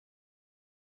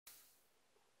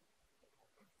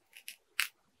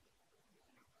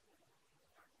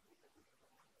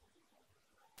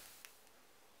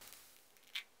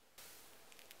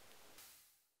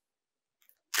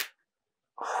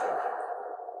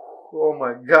Oh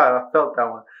my god, I felt that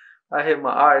one. I hit my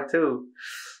eye too.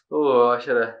 Oh, I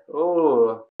should have.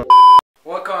 Oh.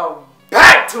 Welcome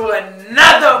back to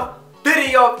another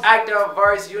video of Active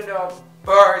Verse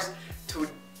Universe.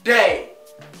 Today,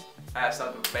 I have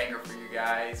something banger for you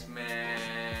guys, man.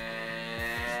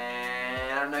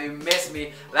 I know you missed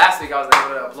me. Last week I was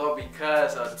able to upload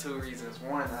because of two reasons.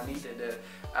 One, I needed to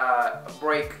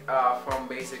break from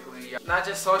basically not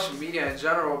just social media in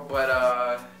general,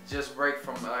 but just break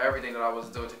from everything that I was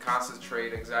doing to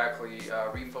concentrate, exactly,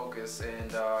 refocus,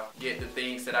 and get the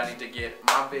things that I need to get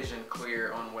my vision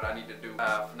clear on what I need to do,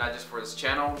 not just for this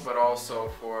channel, but also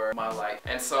for my life.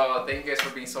 And so thank you guys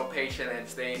for being so patient and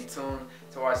staying tuned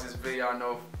to watch this video. I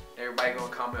know everybody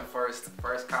gonna comment first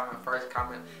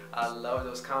comment. I love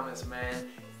those comments, man.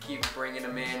 Keep bringing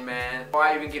them in, man. Before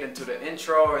I even get into the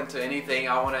intro or into anything,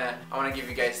 I wanna give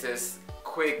you guys this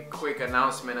quick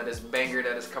announcement of this banger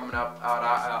that is coming up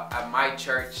out at my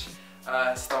church,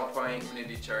 Stone Point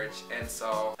Community Church. And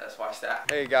so let's watch that.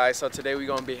 Hey guys, so today we're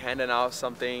gonna be handing out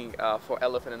something for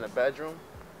Elephant in the Bedroom.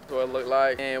 What it looked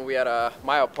like, and we at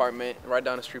my apartment right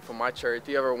down the street from my church. If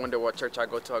you ever wonder what church I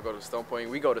go to Stone Point.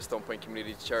 We go to Stone Point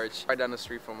Community Church right down the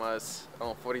street from us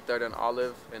on 43rd and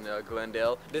Olive in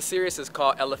Glendale. This series is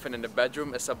called Elephant in the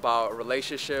Bedroom. It's about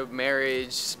relationship,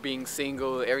 marriage, being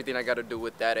single, everything I got to do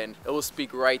with that, and it will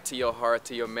speak right to your heart,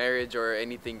 to your marriage, or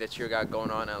anything that you got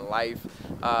going on in life.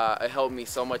 It helped me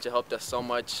so much. It helped us so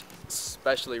much,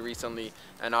 especially recently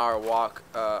in our walk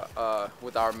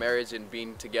with our marriage and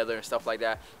being together and stuff like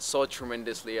that. So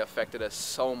tremendously affected us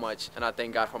so much, and I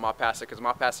thank God for my pastor, because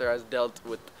my pastor has dealt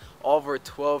with over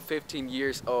 12-15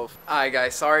 years of. Alright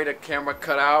guys, sorry the camera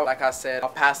cut out. Like I said, my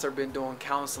pastor been doing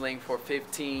counseling for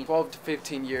 12 to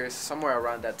 15 years, somewhere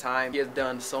around that time. He has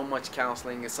done so much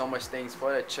counseling and so much things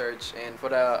for the church and for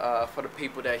the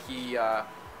people that he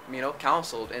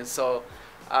counseled. And so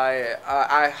I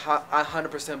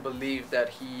 100% believe that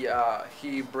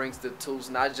he brings the tools,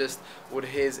 not just with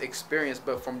his experience,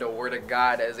 but from the Word of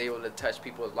God, that is able to touch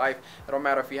people's life. It don't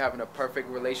matter if you're having a perfect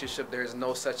relationship. There is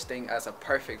no such thing as a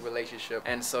perfect relationship,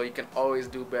 and so you can always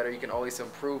do better. You can always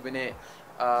improve in it.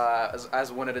 As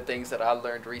one of the things that I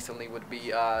learned recently would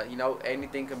be,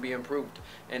 anything can be improved.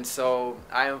 And so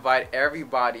I invite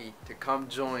everybody to come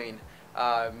join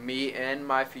me and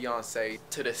my fiance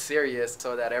to the series,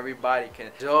 so that everybody can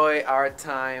enjoy our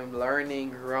time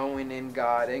learning, growing in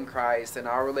God, in Christ, and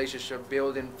our relationship,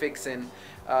 building, fixing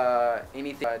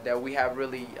anything that we have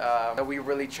really that we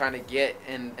really trying to get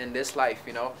in this life.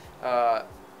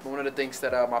 One of the things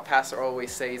that my pastor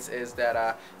always says is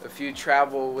that if you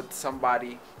travel with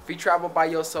somebody, if you travel by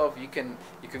yourself, you can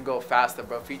go faster,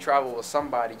 but if you travel with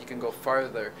somebody, you can go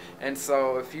further. And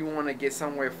so if you want to get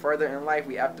somewhere further in life,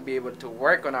 we have to be able to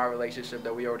work on our relationship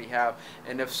that we already have.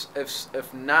 And if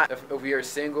we are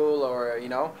single, or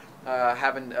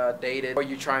haven't dated, or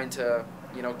you're trying to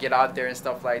get out there and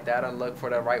stuff like that and look for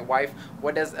the right wife,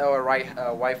 what does a right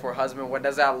wife or husband, what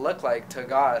does that look like to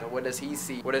God? What does he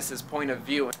see? What is his point of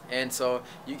view? And so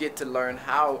you get to learn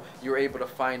how you're able to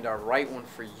find the right one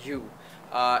for you.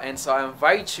 And so I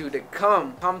invite you to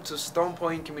come to Stone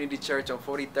Point Community Church on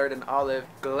 43rd and Olive,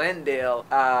 Glendale,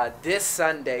 this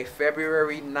Sunday,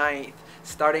 February 9th,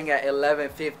 starting at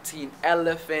 11:15.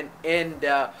 Elephant in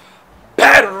the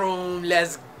Bedroom.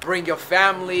 Let's bring your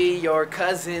family, your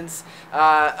cousins,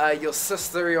 your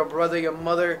sister, your brother, your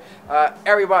mother,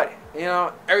 everybody,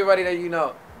 everybody that you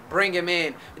know. Bring him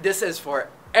in. This is for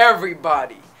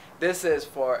everybody. This is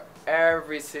for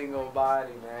every single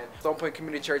body, man. Stone Point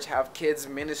Community Church have kids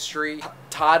ministry,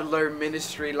 toddler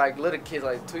ministry, like little kids,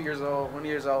 like 2 years old, 1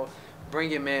 year old. Bring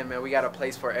him in, man. We got a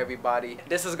place for everybody.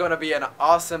 This is going to be an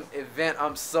awesome event.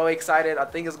 I'm so excited. I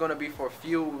think it's going to be for a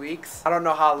few weeks. I don't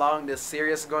know how long this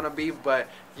series is going to be, but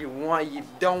you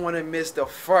don't want to miss the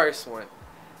first one.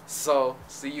 So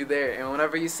see you there. And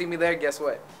whenever you see me there, guess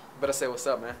what? You better say what's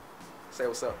up, man. Say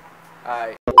what's up.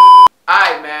 Alright,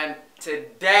 man.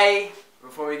 Today,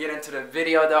 before we get into the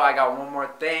video though, I got one more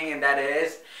thing, and that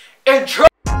is intro.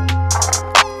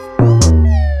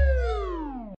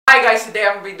 Hi guys, today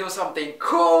I'm gonna be doing something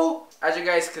cool. As you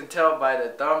guys can tell by the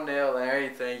thumbnail and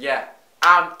everything, yeah,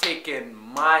 I'm taking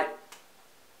my.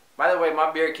 By the way, my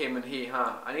beard came in heat,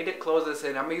 huh? I need to close this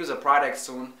in. I'm gonna use a product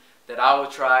soon that I will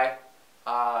try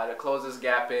to close this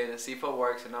gap in and see if it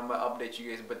works, and I'm gonna update you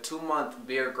guys. But 2-month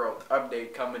beard growth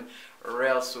update coming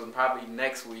real soon, probably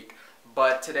next week.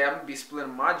 But today I'm gonna be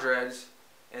splitting my dreads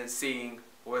and seeing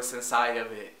what's inside of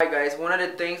it. Alright guys, one of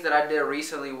the things that I did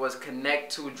recently was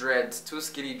connect two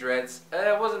skinny dreads.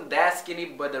 It wasn't that skinny,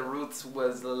 but the roots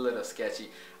was a little sketchy.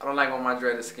 I don't like when my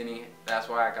dread is skinny. That's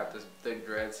why I got this thick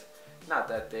dreads. Not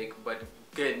that thick, but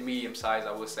good medium size,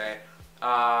 I would say.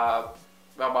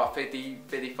 About 50,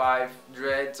 55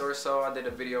 dreads or so. I did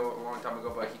a video a long time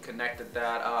ago, but he connected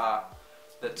that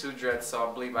the 2 dreads, so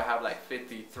I believe I have like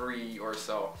 53 or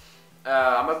so.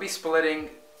 I'm gonna be splitting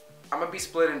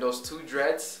those 2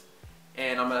 dreads,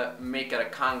 and I'm gonna make it a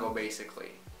Congo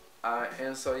basically.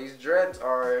 And so these dreads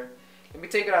are, let me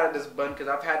take it out of this bun, because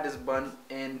I've had this bun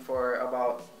in for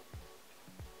about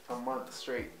a month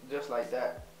straight, just like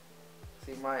that.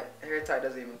 See, my hair tie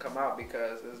doesn't even come out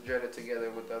because it's dreaded together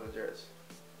with the other dreads.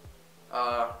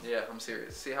 Yeah, I'm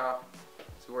serious. See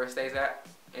where it stays at?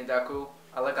 Ain't that cool?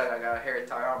 I look like I got a hair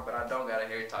tie on, but I don't got a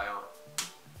hair tie on.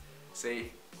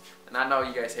 See? And I know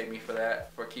you guys hate me for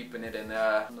that, for keeping it in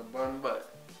the bun,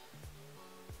 but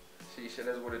sheesh, it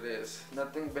is what it is.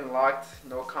 Nothing been locked,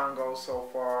 no Congo so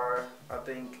far. I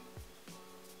think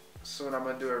soon I'm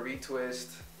gonna do a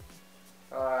retwist.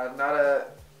 Not a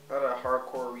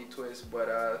hardcore retwist,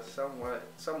 but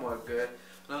somewhat good.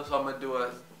 And also I'm gonna do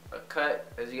a cut.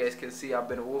 As you guys can see, I've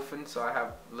been woofing, so I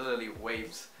have literally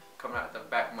waves coming out the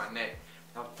back of my neck.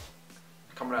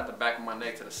 Coming out the back of my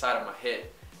neck to the side of my head.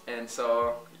 And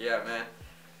so, yeah, man.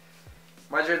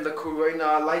 My dreads look cool right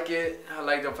now. I like it. I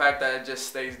like the fact that it just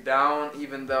stays down,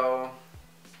 even though,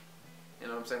 you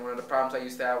know what I'm saying, one of the problems I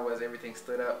used to have was everything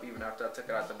stood up even after I took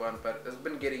it out the bun. But it's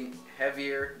been getting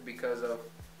heavier because of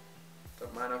the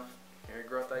amount of hair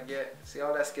growth I get. See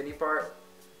all that skinny part?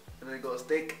 And then it goes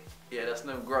thick. Yeah, that's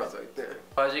new growth right there.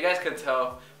 As you guys can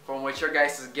tell from what your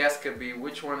guys' guess could be,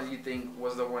 which one do you think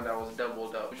was the one that was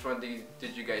doubled up? Which one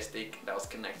did you guys think that was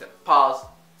connected? Pause.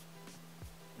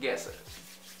 Guess it.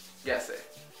 Guess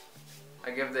it.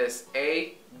 I give this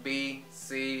A, B,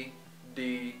 C,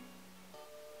 D,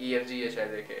 E, F, G, H, I,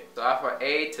 J, K. So after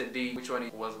A to D, which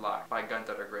one was locked by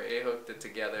Gunther the Great? They hooked it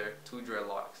together, 2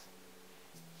 dreadlocks.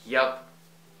 Yup.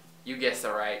 You guessed it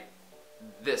right.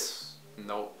 This,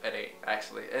 no, it ain't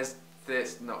actually. It's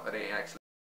this, no, it ain't actually.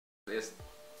 It's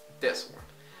this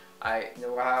one. You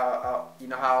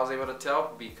know how I was able to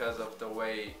tell? Because of the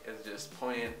way it's just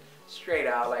pointing straight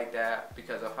out like that,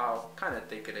 because of how kind of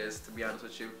thick it is, to be honest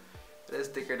with you. It is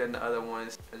thicker than the other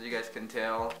ones, as you guys can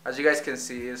tell. As you guys can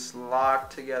see, it's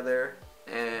locked together.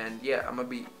 And yeah, I'm gonna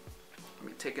be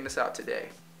taking this out today.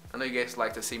 I know you guys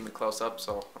like to see me close up,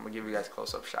 so I'm gonna give you guys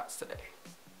close-up shots today.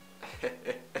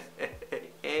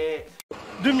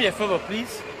 Do me a favor,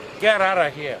 please. Get out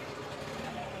of here.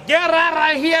 Get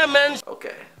out of here, man.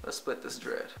 Okay, let's split this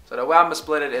dread. So the way I'm gonna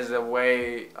split it is the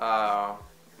way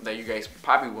that you guys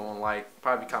probably won't like.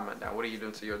 Probably comment down, what are you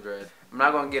doing to your dread? I'm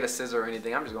not gonna get a scissor or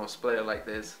anything. I'm just gonna split it like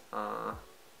this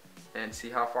and see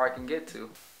how far I can get to.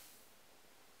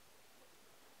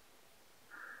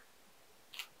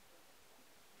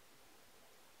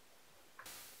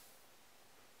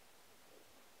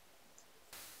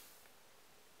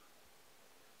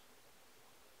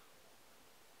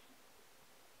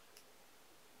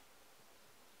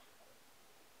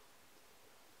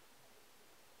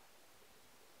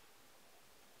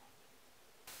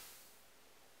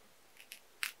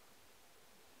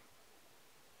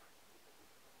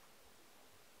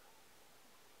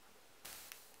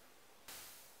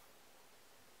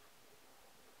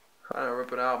 Kind of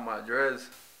ripping out my dreads,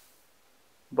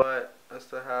 but I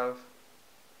still have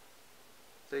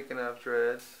thick enough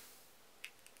dreads.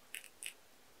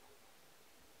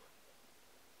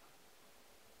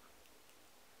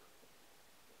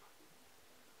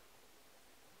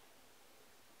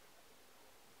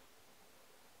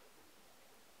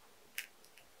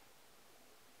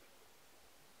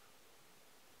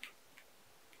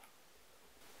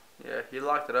 Yeah, he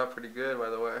locked it up pretty good, by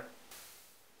the way.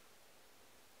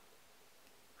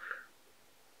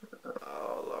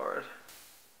 Oh Lord.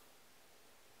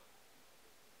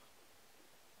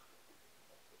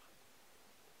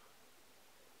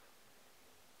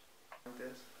 Like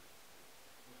this.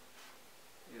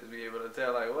 You just be able to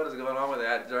tell like what is going on with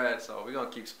that dread. So we're gonna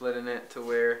keep splitting it to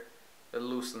where it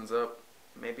loosens up.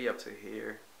 Maybe up to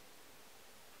here.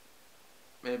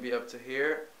 Maybe up to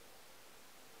here.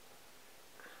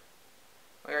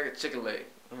 I got a chicken leg.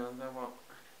 You know what I'm talking about?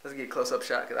 Let's get a close-up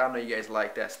shot, because I know you guys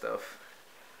like that stuff.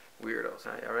 Weirdos.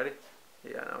 Alright, y'all ready?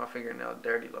 Yeah, now my fingernail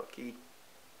dirty low-key.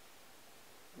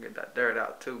 Get that dirt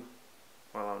out too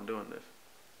while I'm doing this.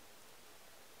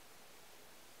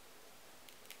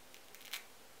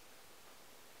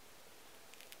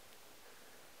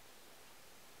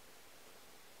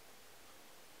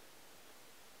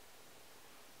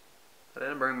 I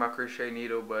didn't bring my crochet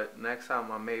needle, but next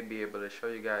time I may be able to show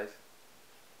you guys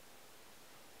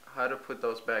how to put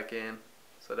those back in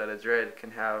so that a dread can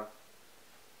have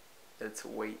its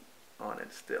weight on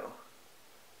it still.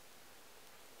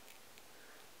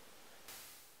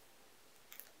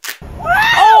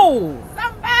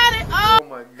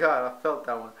 God, I felt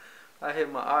that one. I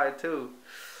hit my eye too.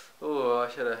 Oh, I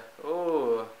should have.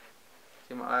 Oh,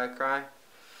 see my eye crying?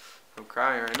 I'm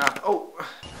crying right now. Oh.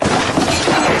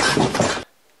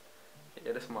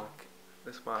 Yeah, this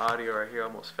my audio right here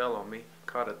almost fell on me.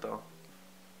 Caught it though,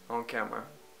 on camera.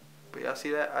 But y'all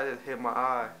see that? I just hit my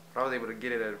eye. I was able to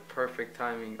get it at perfect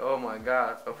timing. Oh my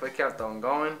God! If it kept on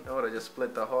going, it would have just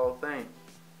split the whole thing.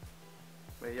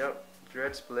 But yep,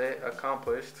 dread split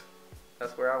accomplished.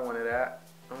 That's where I wanted at.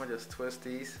 I'm gonna just twist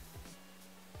these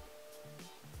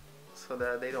so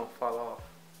that they don't fall off.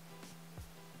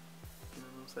 You know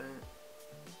what I'm saying?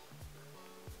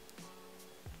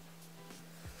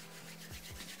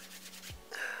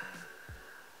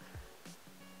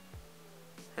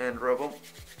 Hand rub them.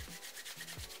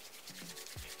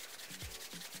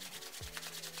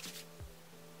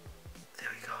 There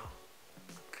we go.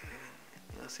 Okay,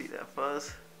 y'all see that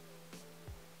fuzz?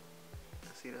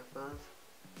 See that fuzz?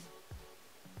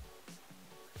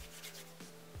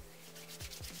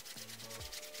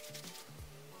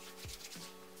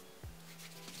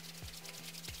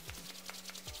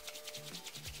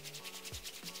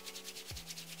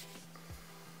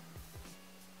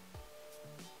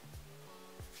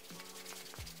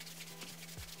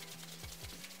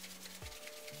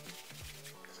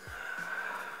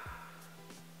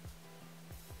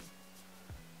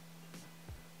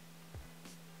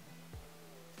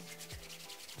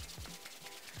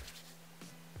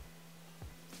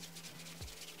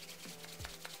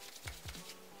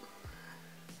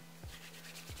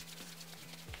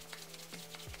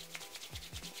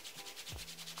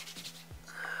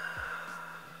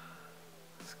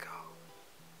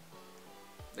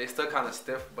 They still kind of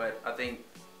stiff, but I think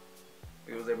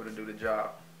we was able to do the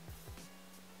job.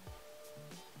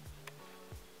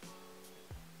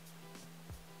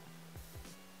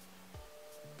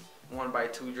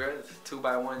 1x2 dreads,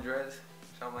 2x1 dreads,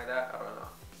 something like that. I don't know.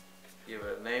 Give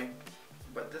it a name.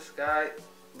 But this guy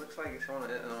looks like he's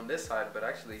on this side, but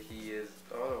actually he is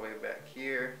all the way back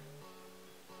here,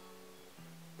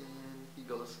 and he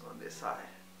goes on this side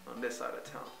of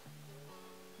town.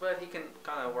 But he can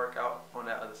kind of work out on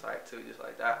that other side too, just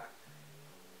like that.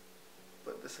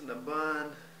 Put this in the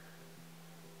bun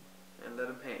and let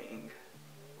him hang.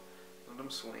 Let him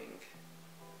swing.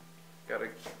 Gotta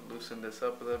loosen this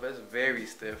up a little bit. It's very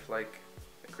stiff. Like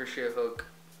the crochet hook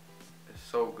is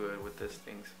so good with this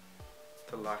things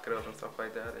to lock it up and stuff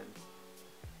like that.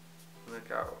 And look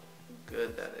how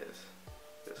good that is.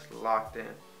 Just locked in.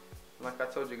 Like I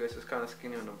told you guys, it's kind of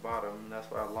skinny on the bottom, and that's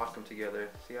why I locked them together.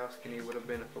 See how skinny it would have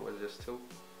been if it was just two?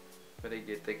 But they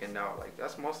get thickened out. Like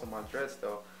that's most of my dreads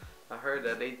though. I heard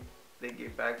that they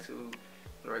get back to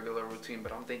the regular routine,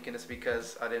 but I'm thinking it's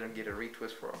because I didn't get a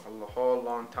retwist for a whole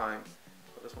long time.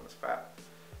 So this one is fat.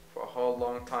 For a whole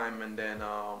long time, and then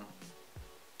I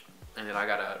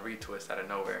got a retwist out of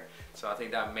nowhere. So I think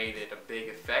that made it a big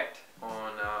effect on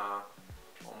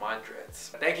my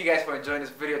dreads. Thank you guys for enjoying this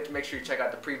video. Make sure you check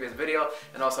out the previous video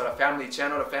and also the family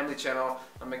channel. The family channel,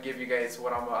 I'm gonna give you guys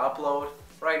what I'm gonna upload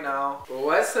right now.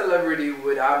 What celebrity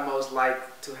would I most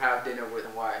like to have dinner with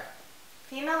and why?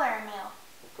 Female or male?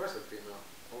 Of course a female.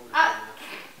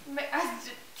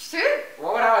 Shoot.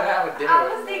 What would I have a dinner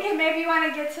with? I was thinking maybe you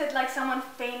want to get to like someone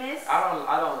famous.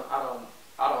 I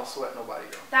don't sweat nobody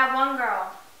though. That one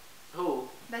girl. Who?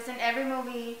 That's in every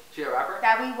movie. She a rapper?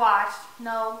 That we watched.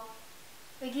 No.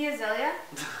 Iggy Azalea?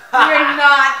 You're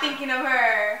not thinking of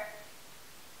her.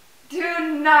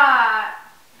 Do not.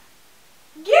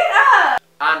 Get up!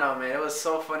 I know, man. It was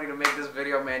so funny to make this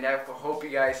video, man. I hope you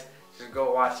guys just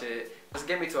go watch it. Let's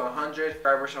get me to 100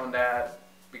 subscribers on that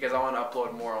because I want to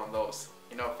upload more on those.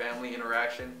 You know, family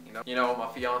interaction. You know, my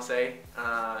fiance.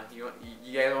 You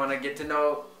guys want to get to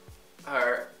know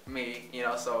her, me. You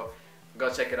know, so go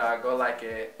check it out. Go like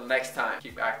it. Next time,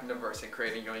 keep acting diverse and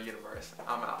creating your universe.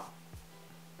 I'm out.